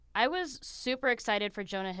I was super excited for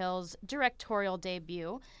Jonah Hill's directorial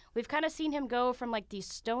debut. We've kind of seen him go from like these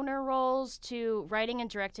stoner roles to writing and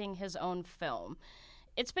directing his own film.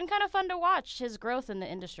 It's been kind of fun to watch his growth in the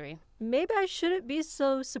industry. Maybe I shouldn't be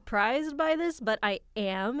so surprised by this, but I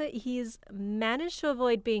am. He's managed to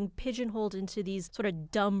avoid being pigeonholed into these sort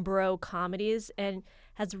of dumb bro comedies and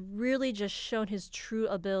has really just shown his true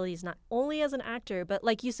abilities, not only as an actor, but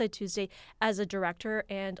like you said, Tuesday, as a director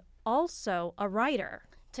and also a writer.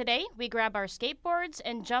 Today, we grab our skateboards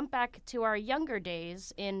and jump back to our younger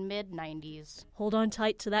days in mid-90s. Hold on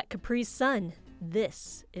tight to that Capri Sun.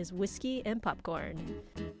 This is Whiskey and Popcorn.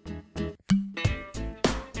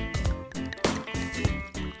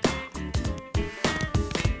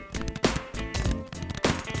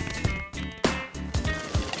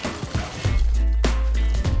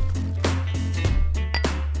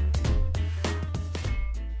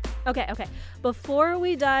 Okay. Before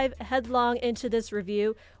we dive headlong into this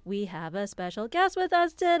review, we have a special guest with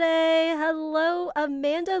us today. Hello,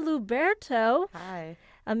 Amanda Luberto. Hi.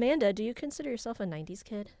 Amanda, do you consider yourself a 90s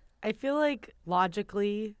kid? I feel like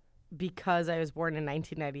logically, because I was born in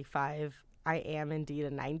 1995, I am indeed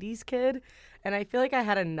a 90s kid. And I feel like I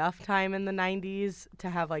had enough time in the 90s to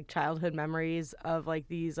have like childhood memories of like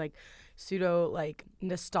these like pseudo like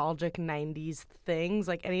nostalgic 90s things,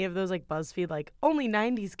 like any of those like BuzzFeed like only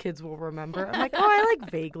 90s kids will remember. I'm like, oh, I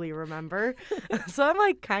like vaguely remember. So I'm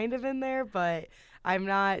like kind of in there, but I'm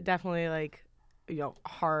not definitely like, you know,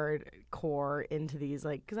 hardcore into these,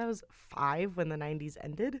 like, because I was 5 when the 90s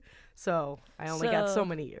ended, so I only got so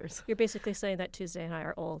many years. You're basically saying that Tuesday and I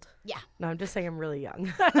are old. Yeah. No, I'm just saying I'm really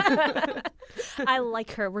young. I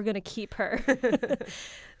like her. We're going to keep her.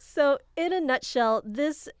 So in a nutshell,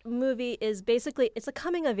 this movie is basically, it's a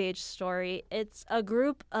coming-of-age story. It's a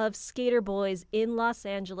group of skater boys in Los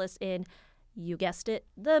Angeles in, you guessed it,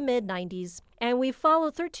 the mid-90s. And we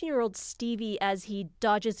follow 13-year-old Stevie as he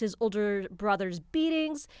dodges his older brother's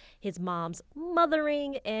beatings, his mom's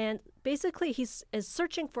mothering, and basically he is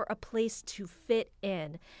searching for a place to fit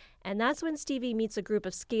in. And that's when Stevie meets a group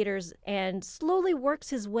of skaters and slowly works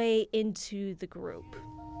his way into the group.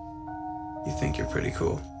 You think you're pretty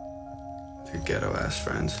cool. Your ghetto-ass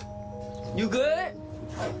friends. You good?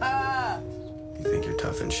 You think you're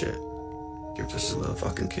tough and shit. You're just a little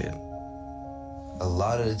fucking kid. A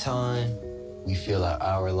lot of the time, we feel like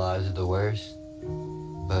our lives are the worst.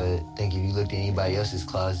 But I think if you looked at anybody else's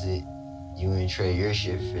closet, you wouldn't trade your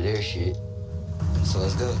shit for their shit. So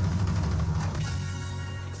let's go.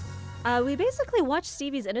 We basically watch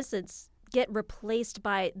Stevie's innocence get replaced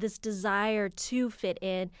by this desire to fit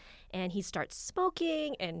in, and he starts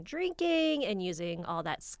smoking and drinking and using all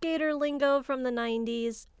that skater lingo from the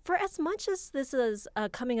 90s. For as much as this is a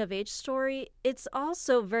coming-of-age story, it's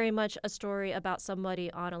also very much a story about somebody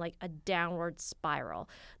on a downward spiral.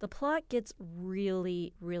 The plot gets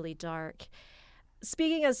really, really dark.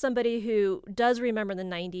 Speaking as somebody who does remember the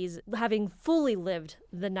 90s, having fully lived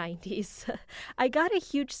the 90s, I got a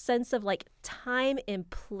huge sense of time and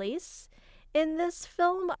place in this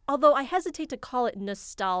film, although I hesitate to call it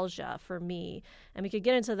nostalgia for me. And we could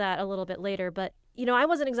get into that a little bit later, but I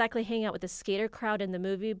wasn't exactly hanging out with the skater crowd in the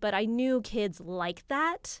movie, but I knew kids like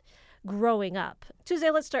that growing up.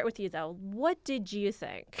 Tuesday, let's start with you, though. What did you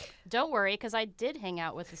think? Don't worry, because I did hang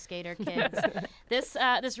out with the skater kids.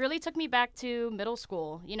 This really took me back to middle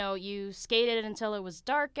school. You skated until it was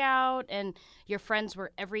dark out, and your friends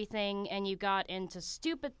were everything, and you got into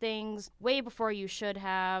stupid things way before you should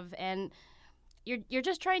have, and you're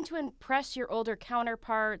just trying to impress your older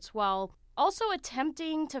counterparts while also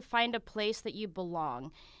attempting to find a place that you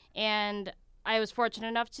belong. And I was fortunate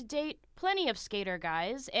enough to date plenty of skater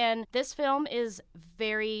guys, and this film is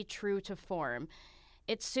very true to form.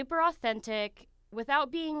 It's super authentic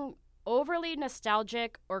without being overly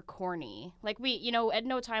nostalgic or corny. At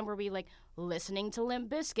no time were we listening to Limp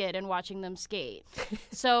Bizkit and watching them skate.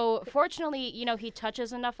 So fortunately, he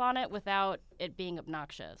touches enough on it without it being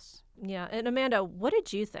obnoxious. Yeah, and Amanda, what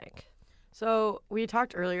did you think? So we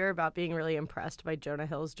talked earlier about being really impressed by Jonah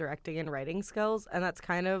Hill's directing and writing skills, and that's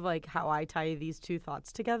kind of how I tie these two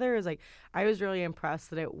thoughts together is I was really impressed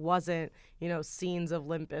that it wasn't, scenes of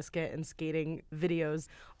Limp Bizkit and skating videos.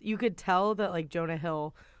 You could tell that Jonah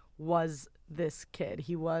Hill was this kid.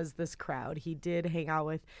 He was this crowd. He did hang out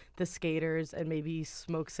with the skaters and maybe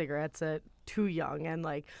smoke cigarettes at too young and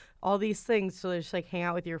all these things. So just hang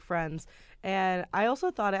out with your friends. And I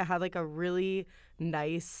also thought it had a really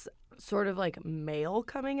nice sort of male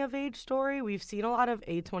coming of age story. We've seen a lot of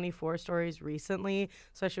A24 stories recently,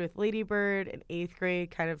 especially with Lady Bird and Eighth Grade,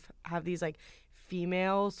 kind of have these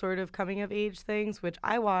female sort of coming of age things, which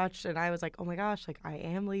I watched and I was like, oh my gosh, like I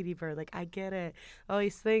am Lady Bird, like I get it, all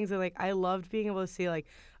these things. And like I loved being able to see like,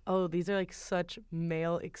 oh, these are like such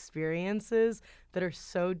male experiences that are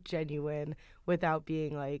so genuine without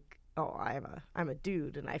being like, oh, I'm a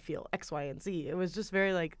dude and I feel X, Y, and Z. It was just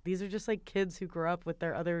very like, these are just like kids who grew up with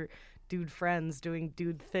their other dude friends doing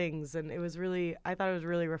dude things. And it was really, I thought it was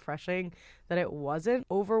really refreshing that it wasn't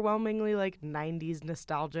overwhelmingly like 90s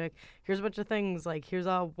nostalgic. Here's a bunch of things, like here's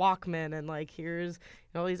a Walkman and like here's,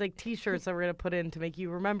 you know, these like t-shirts that we're gonna put in to make you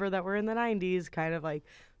remember that we're in the 90s, kind of like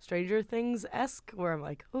Stranger Things-esque, where I'm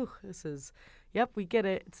like, oh, this is, yep, we get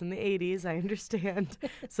it. It's in the 80s. I understand.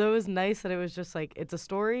 So it was nice that it was just like, it's a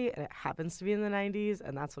story and it happens to be in the 90s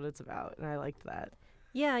and that's what it's about. And I liked that.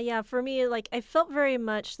 Yeah. For me, like, I felt very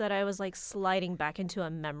much that I was like sliding back into a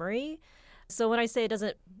memory. So when I say it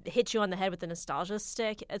doesn't hit you on the head with a nostalgia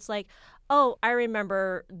stick, it's like, oh, I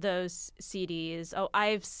remember those CDs. Oh,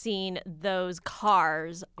 I've seen those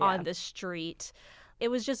cars on the street. It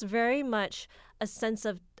was just very much a sense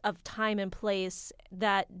of time and place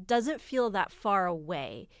that doesn't feel that far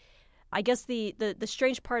away. I guess the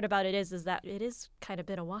strange part about it is that it is kind of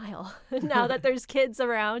been a while now that there's kids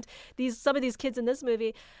around. Some of these kids in this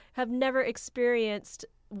movie have never experienced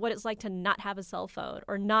what it's like to not have a cell phone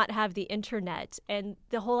or not have the internet, and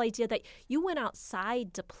the whole idea that you went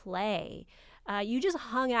outside to play. You just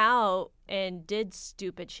hung out and did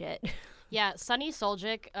stupid shit. Yeah, Sunny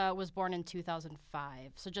Soljic was born in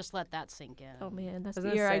 2005, so just let that sink in. Oh man, that's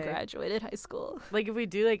the year I graduated high school. Like if we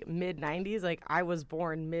do like mid-90s, like I was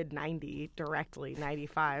born mid-90 directly,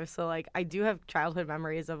 95. So like I do have childhood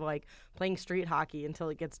memories of like playing street hockey until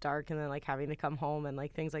it gets dark and then like having to come home and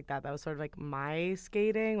like things like that. That was sort of like my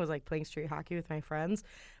skating, was like playing street hockey with my friends.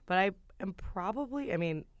 But I am probably, I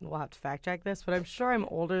mean, we'll have to fact check this, but I'm sure I'm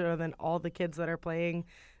older than all the kids that are playing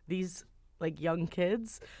these like young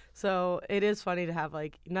kids. So it is funny to have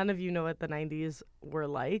like, none of you know what the 90s were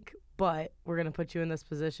like, but we're going to put you in this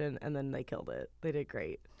position, and then they killed it. They did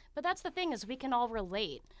great. But that's the thing, is we can all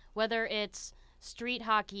relate, whether it's street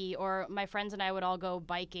hockey or my friends and I would all go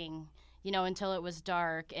biking, you know, until it was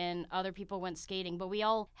dark, and other people went skating. But we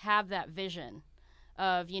all have that vision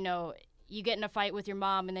of, you know, you get in a fight with your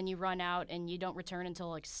mom and then you run out and you don't return until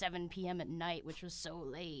like 7 p.m. at night, which was so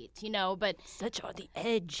late, you know, but such on the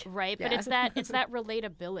edge. Right. Yeah. But it's that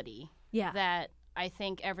relatability that I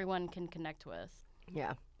think everyone can connect with.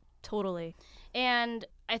 Yeah. Totally. And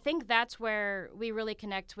I think that's where we really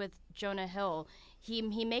connect with Jonah Hill.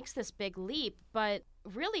 He makes this big leap, but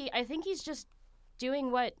really I think he's just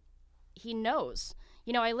doing what he knows.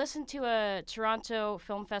 You know, I listened to a Toronto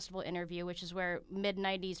Film Festival interview, which is where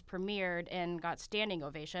mid-90s premiered and got standing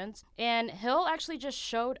ovations. And Hill actually just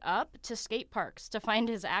showed up to skate parks to find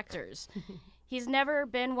his actors. He's never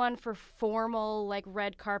been one for formal, like,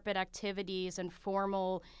 red carpet activities and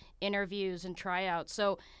formal interviews and tryouts.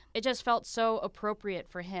 So it just felt so appropriate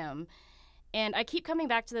for him. And I keep coming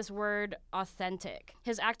back to this word, authentic.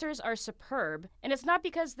 His actors are superb. And it's not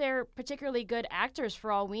because they're particularly good actors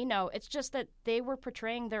for all we know. It's just that they were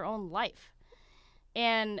portraying their own life.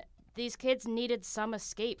 And these kids needed some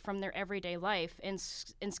escape from their everyday life. And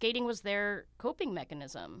skating was their coping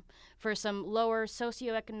mechanism for some lower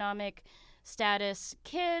socioeconomic status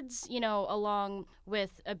kids, you know, along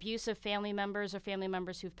with abusive family members or family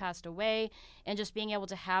members who've passed away. And just being able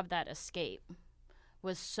to have that escape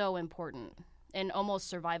was so important and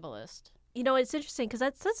almost survivalist. You know, it's interesting because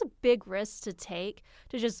that's a big risk to take,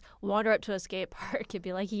 to just wander up to a skate park and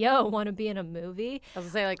be like, yo, want to be in a movie? I was going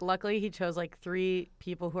to say, like, luckily he chose, like, 3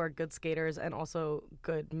 people who are good skaters and also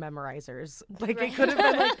good memorizers. Like, right.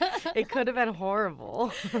 It could have been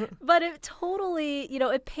horrible. But it totally, you know,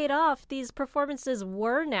 it paid off. These performances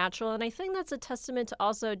were natural, and I think that's a testament to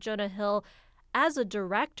also Jonah Hill as a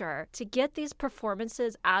director, to get these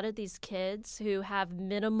performances out of these kids who have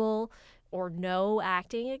minimal or no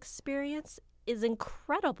acting experience is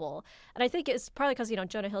incredible. And I think it's probably because, you know,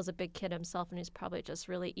 Jonah Hill's a big kid himself and he's probably just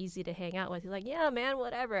really easy to hang out with. He's like, yeah, man,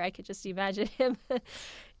 whatever. I could just imagine him,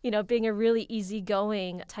 you know, being a really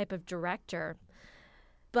easygoing type of director.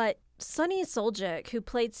 But Sunny Soljic, who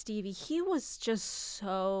played Stevie, he was just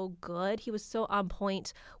so good. He was so on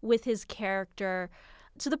point with his character,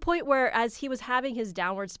 to the point where as he was having his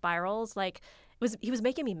downward spirals, like, he was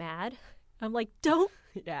making me mad. I'm like, don't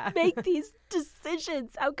make these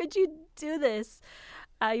decisions. How could you do this?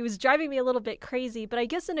 He was driving me a little bit crazy, but I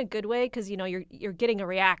guess in a good way, because, you know, you're getting a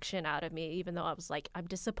reaction out of me, even though I was like, I'm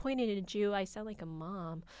disappointed in you. I sound like a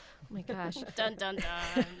mom. Oh, my gosh. Dun, dun,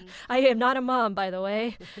 dun. I am not a mom, by the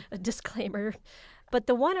way. A disclaimer. But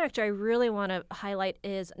the one actor I really want to highlight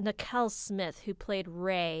is Nikel Smith, who played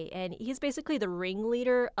Ray, and he's basically the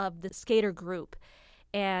ringleader of the skater group.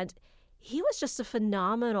 And he was just a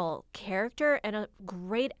phenomenal character and a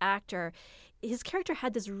great actor. His character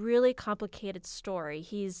had this really complicated story.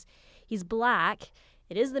 He's black.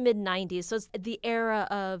 It is the mid-90s, so it's the era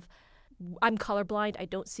of I'm colorblind, I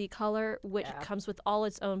don't see color, which comes with all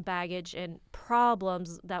its own baggage and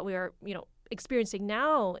problems that we are, experiencing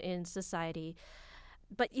now in society.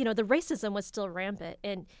 But, the racism was still rampant.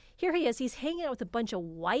 And here he is, he's hanging out with a bunch of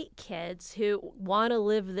white kids who want to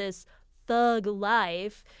live this thug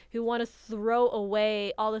life, who want to throw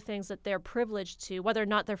away all the things that they're privileged to, whether or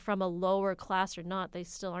not they're from a lower class or not, they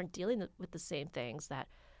still aren't dealing with the same things that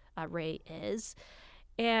Ray is.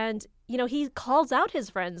 And, he calls out his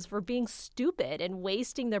friends for being stupid and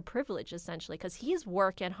wasting their privilege, essentially, because he's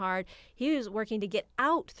working hard. He was working to get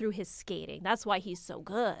out through his skating. That's why he's so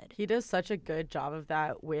good. He does such a good job of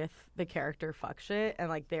that with the character Fuck Shit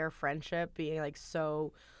and, their friendship being,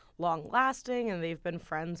 so long-lasting, and they've been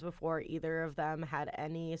friends before either of them had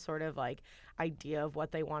any sort of, idea of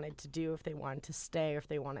what they wanted to do, if they wanted to stay, or if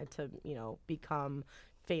they wanted to, become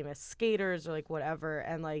famous skaters or whatever.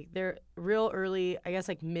 And they're real early, I guess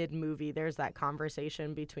mid-movie, there's that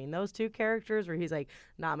conversation between those two characters where he's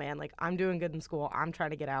nah man, I'm doing good in school, I'm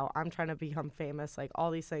trying to get out, I'm trying to become famous,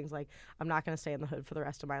 all these things, I'm not gonna stay in the hood for the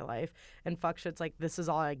rest of my life. And Fuck Shit's this is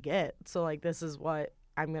all I get, so this is what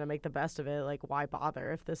I'm gonna make the best of it, why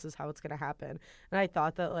bother if this is how it's gonna happen. And I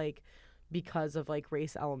thought that because of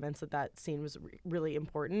race elements that scene was really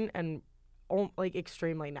important and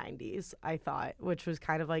extremely 90s, I thought, which was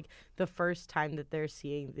kind of the first time that they're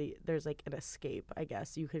seeing there's an escape, I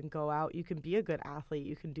guess. You can go out, you can be a good athlete,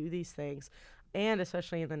 you can do these things. And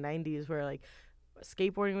especially in the 90s where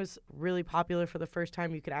skateboarding was really popular for the first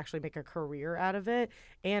time, you could actually make a career out of it.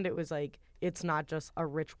 And it was it's not just a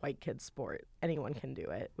rich white kid sport. Anyone can do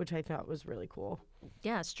it, which I thought was really cool.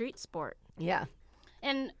 Yeah, street sport. Yeah.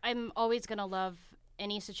 And I'm always going to love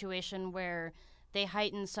any situation where they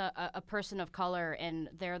heighten a person of color and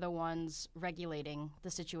they're the ones regulating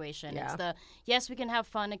the situation. Yeah. It's yes, we can have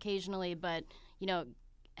fun occasionally, but,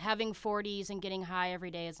 having 40s and getting high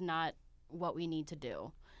every day is not what we need to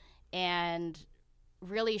do. And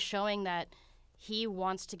really showing that he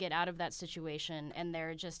wants to get out of that situation and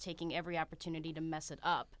they're just taking every opportunity to mess it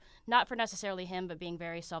up. Not for necessarily him, but being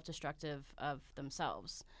very self-destructive of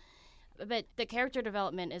themselves. But the character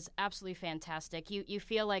development is absolutely fantastic. You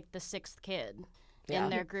feel like the sixth kid in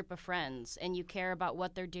their group of friends, and you care about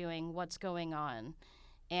what they're doing, what's going on.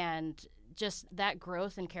 And just that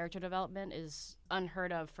growth in character development is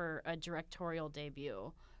unheard of for a directorial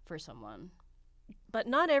debut for someone. But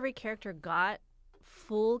not every character got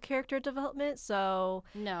full character development, so...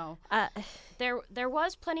 No. There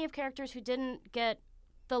was plenty of characters who didn't get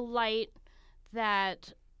the light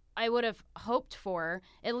that I would have hoped for,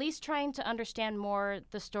 at least trying to understand more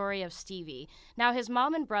the story of Stevie. Now, his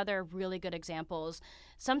mom and brother are really good examples.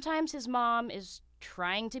 Sometimes his mom is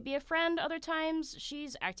trying to be a friend. Other times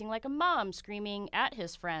she's acting like a mom, screaming at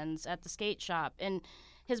his friends at the skate shop. And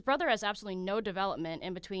his brother has absolutely no development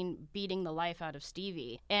in between beating the life out of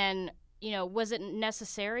Stevie. And, was it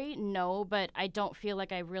necessary? No, but I don't feel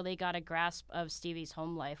like I really got a grasp of Stevie's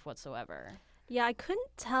home life whatsoever. Yeah, I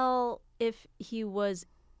couldn't tell if he was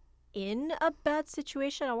in a bad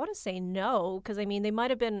situation. I want to say no, because they might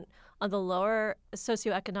have been on the lower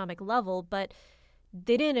socioeconomic level, but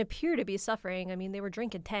they didn't appear to be suffering. They were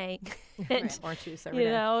drinking Tang. And, Orange juice every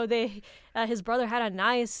day. His brother had a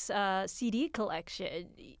nice CD collection.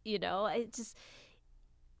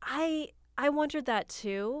 I wondered that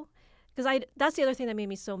too, because that's the other thing that made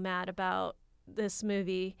me so mad about this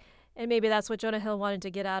movie, and maybe that's what Jonah Hill wanted to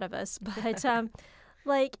get out of us. But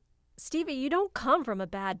Stevie, you don't come from a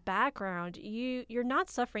bad background. You're not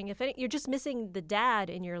suffering. You're just missing the dad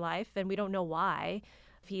in your life, and we don't know why.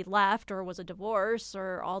 If he left or was a divorce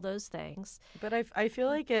or all those things. But I feel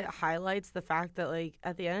like it highlights the fact that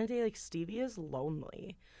at the end of the day, Stevie is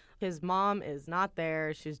lonely. His mom is not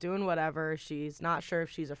there. She's doing whatever. She's not sure if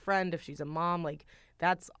she's a friend, if she's a mom.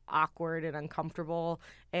 That's awkward and uncomfortable.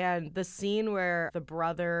 And the scene where the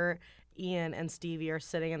brother Ian and Stevie are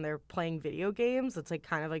sitting and they're playing video games. It's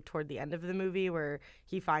kind of toward the end of the movie where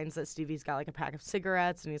he finds that Stevie's got a pack of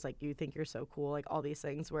cigarettes and he's you think you're so cool, all these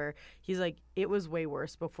things where he's it was way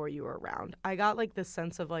worse before you were around. I got this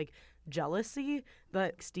sense of jealousy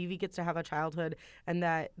that Stevie gets to have a childhood and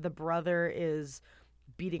that the brother is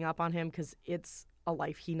beating up on him because it's a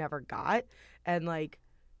life he never got. And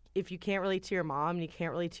if you can't relate to your mom and you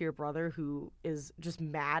can't relate to your brother who is just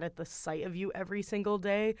mad at the sight of you every single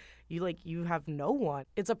day, you have no one.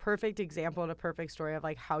 It's a perfect example and a perfect story of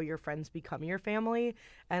like how your friends become your family.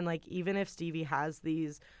 And like even if Stevie has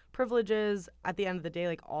these privileges, at the end of the day,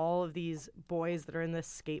 like all of these boys that are in this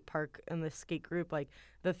skate park and this skate group, like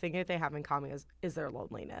the thing that they have in common is their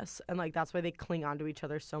loneliness. And like that's why they cling on to each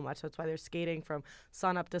other so much. That's why they're skating from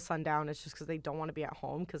sun up to sundown. It's just because they don't want to be at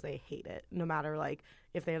home because they hate it, no matter like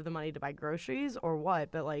if they have the money to buy groceries or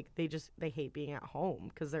what. But like they hate being at home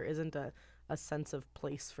because there isn't a sense of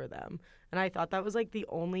place for them. And I thought that was like the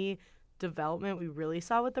only development we really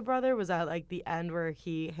saw with the brother was at like the end where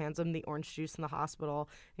he hands him the orange juice in the hospital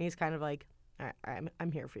and he's kind of like,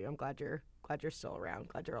 I'm here for you. I'm glad you're still around,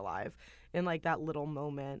 glad you're alive, in like that little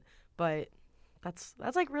moment. But that's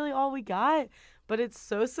like really all we got. But it's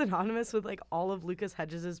so synonymous with like all of Lucas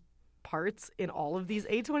Hedges' parts in all of these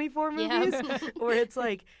A24 movies. Yeah. Where it's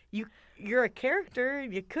like you're a character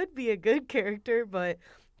and you could be a good character, but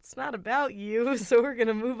it's not about you, so we're going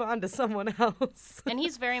to move on to someone else. And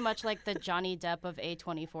he's very much like the Johnny Depp of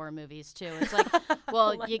A24 movies, too. It's like,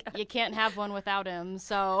 well, you can't have one without him,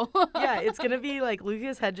 so. Yeah, it's going to be like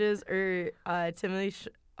Lucas Hedges or Timothy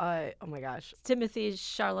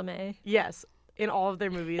Chalamet. Yes, in all of their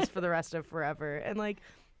movies for the rest of forever. And like,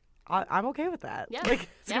 I'm okay with that. Yeah. Like,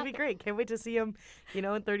 it's going to be great. Can't wait to see him,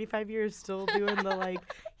 in 35 years still doing the, like,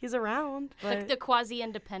 he's around. But The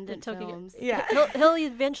quasi-independent films. yeah. He'll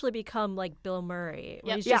eventually become like Bill Murray.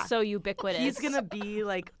 Where he's just so ubiquitous. He's going to be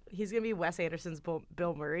like, Wes Anderson's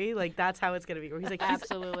Bill Murray. Like, that's how it's going to be. Where he's like,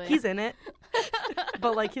 Absolutely. He's in it.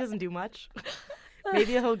 But, like, he doesn't do much.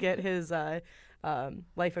 Maybe he'll get his Life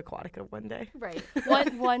Aquatica one day.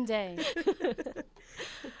 Right. One day.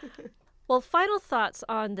 Well, final thoughts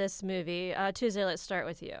on this movie. Tuesday, let's start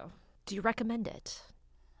with you. Do you recommend it?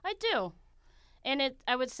 I do. And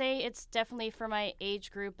I would say it's definitely for my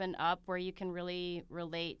age group and up where you can really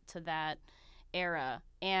relate to that era.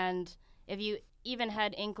 And if you even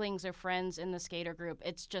had inklings or friends in the skater group,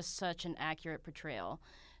 it's just such an accurate portrayal.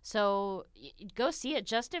 So go see it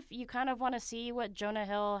just if you kind of want to see what Jonah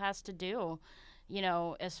Hill has to do,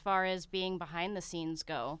 as far as being behind the scenes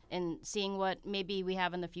go and seeing what maybe we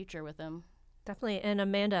have in the future with him. Definitely. And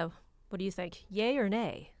Amanda, what do you think? Yay or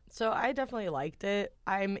nay? So I definitely liked it.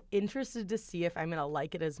 I'm interested to see if I'm going to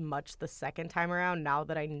like it as much the second time around now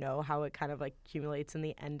that I know how it kind of like accumulates in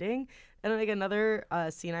the ending. And like another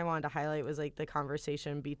scene I wanted to highlight was like the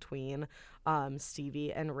conversation between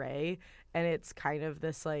Stevie and Ray. And it's kind of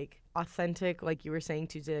this like authentic, like you were saying,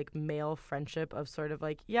 Tuesday, like male friendship of sort of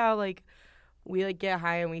like, yeah, like we like get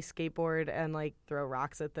high and we skateboard and like throw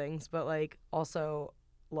rocks at things. But like also,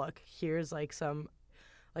 look, here's like some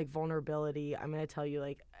like vulnerability. I'm going to tell you,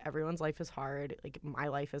 like, everyone's life is hard. Like, my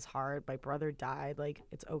life is hard. My brother died. Like,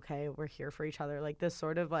 it's okay. We're here for each other. Like, this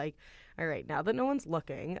sort of like, all right, now that no one's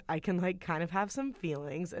looking, I can like kind of have some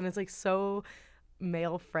feelings. And it's like so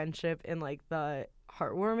male friendship in like the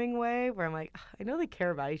heartwarming way where I'm like, I know they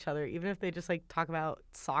care about each other even if they just like talk about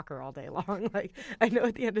soccer all day long. Like, I know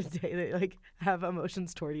at the end of the day they like have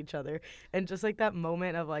emotions toward each other. And just like that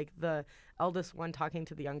moment of like the eldest one talking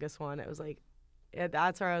to the youngest one, it was like, yeah,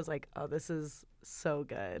 that's where I was like, oh, this is so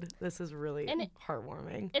good. This is really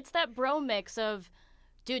heartwarming. It's that bro mix of,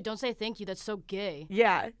 dude, don't say thank you. That's so gay.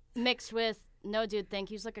 Yeah. Mixed with, no, dude,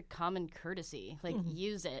 thank you's like a common courtesy. Like,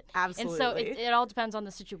 use it. Absolutely. And so it all depends on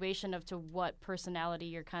the situation of to what personality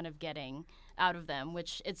you're kind of getting out of them,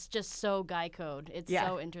 which it's just so guy code. It's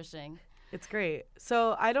so interesting. It's great.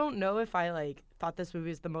 So I don't know if I like thought this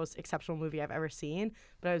movie is the most exceptional movie I've ever seen,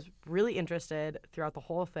 but I was really interested throughout the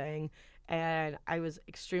whole thing. And I was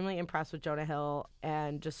extremely impressed with Jonah Hill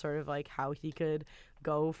and just sort of like how he could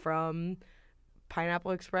go from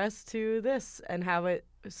Pineapple Express to this and how it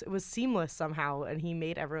was seamless somehow. And he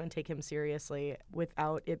made everyone take him seriously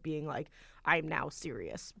without it being like, I'm now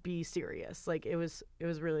serious, be serious. Like it was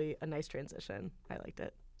really a nice transition. I liked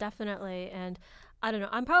it. Definitely. And I don't know,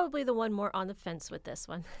 I'm probably the one more on the fence with this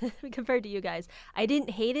one compared to you guys. I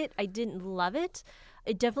didn't hate it. I didn't love it.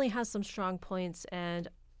 It definitely has some strong points, and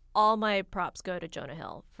all my props go to Jonah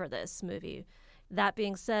Hill for this movie. That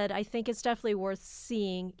being said, I think it's definitely worth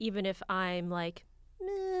seeing, even if I'm like,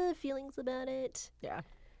 feelings about it. Yeah.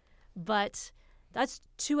 But that's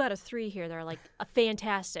 2 out of 3 here. They're like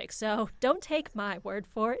fantastic. So don't take my word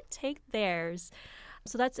for it. Take theirs.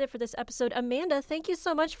 So that's it for this episode. Amanda, thank you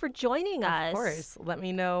so much for joining us. Of course. Let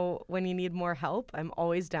me know when you need more help. I'm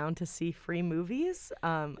always down to see free movies.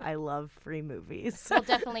 I love free movies. We'll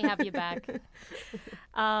definitely have you back.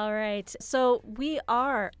 All right. So we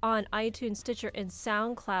are on iTunes, Stitcher, and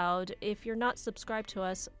SoundCloud. If you're not subscribed to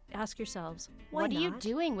us, ask yourselves, why What are you not?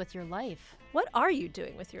 doing with your life? What are you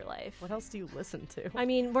doing with your life? What else do you listen to? I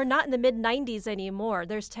mean, we're not in the mid-90s anymore.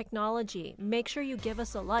 There's technology. Make sure you give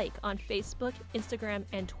us a like on Facebook, Instagram,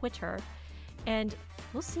 and Twitter. And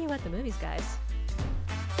we'll see you at the movies, guys.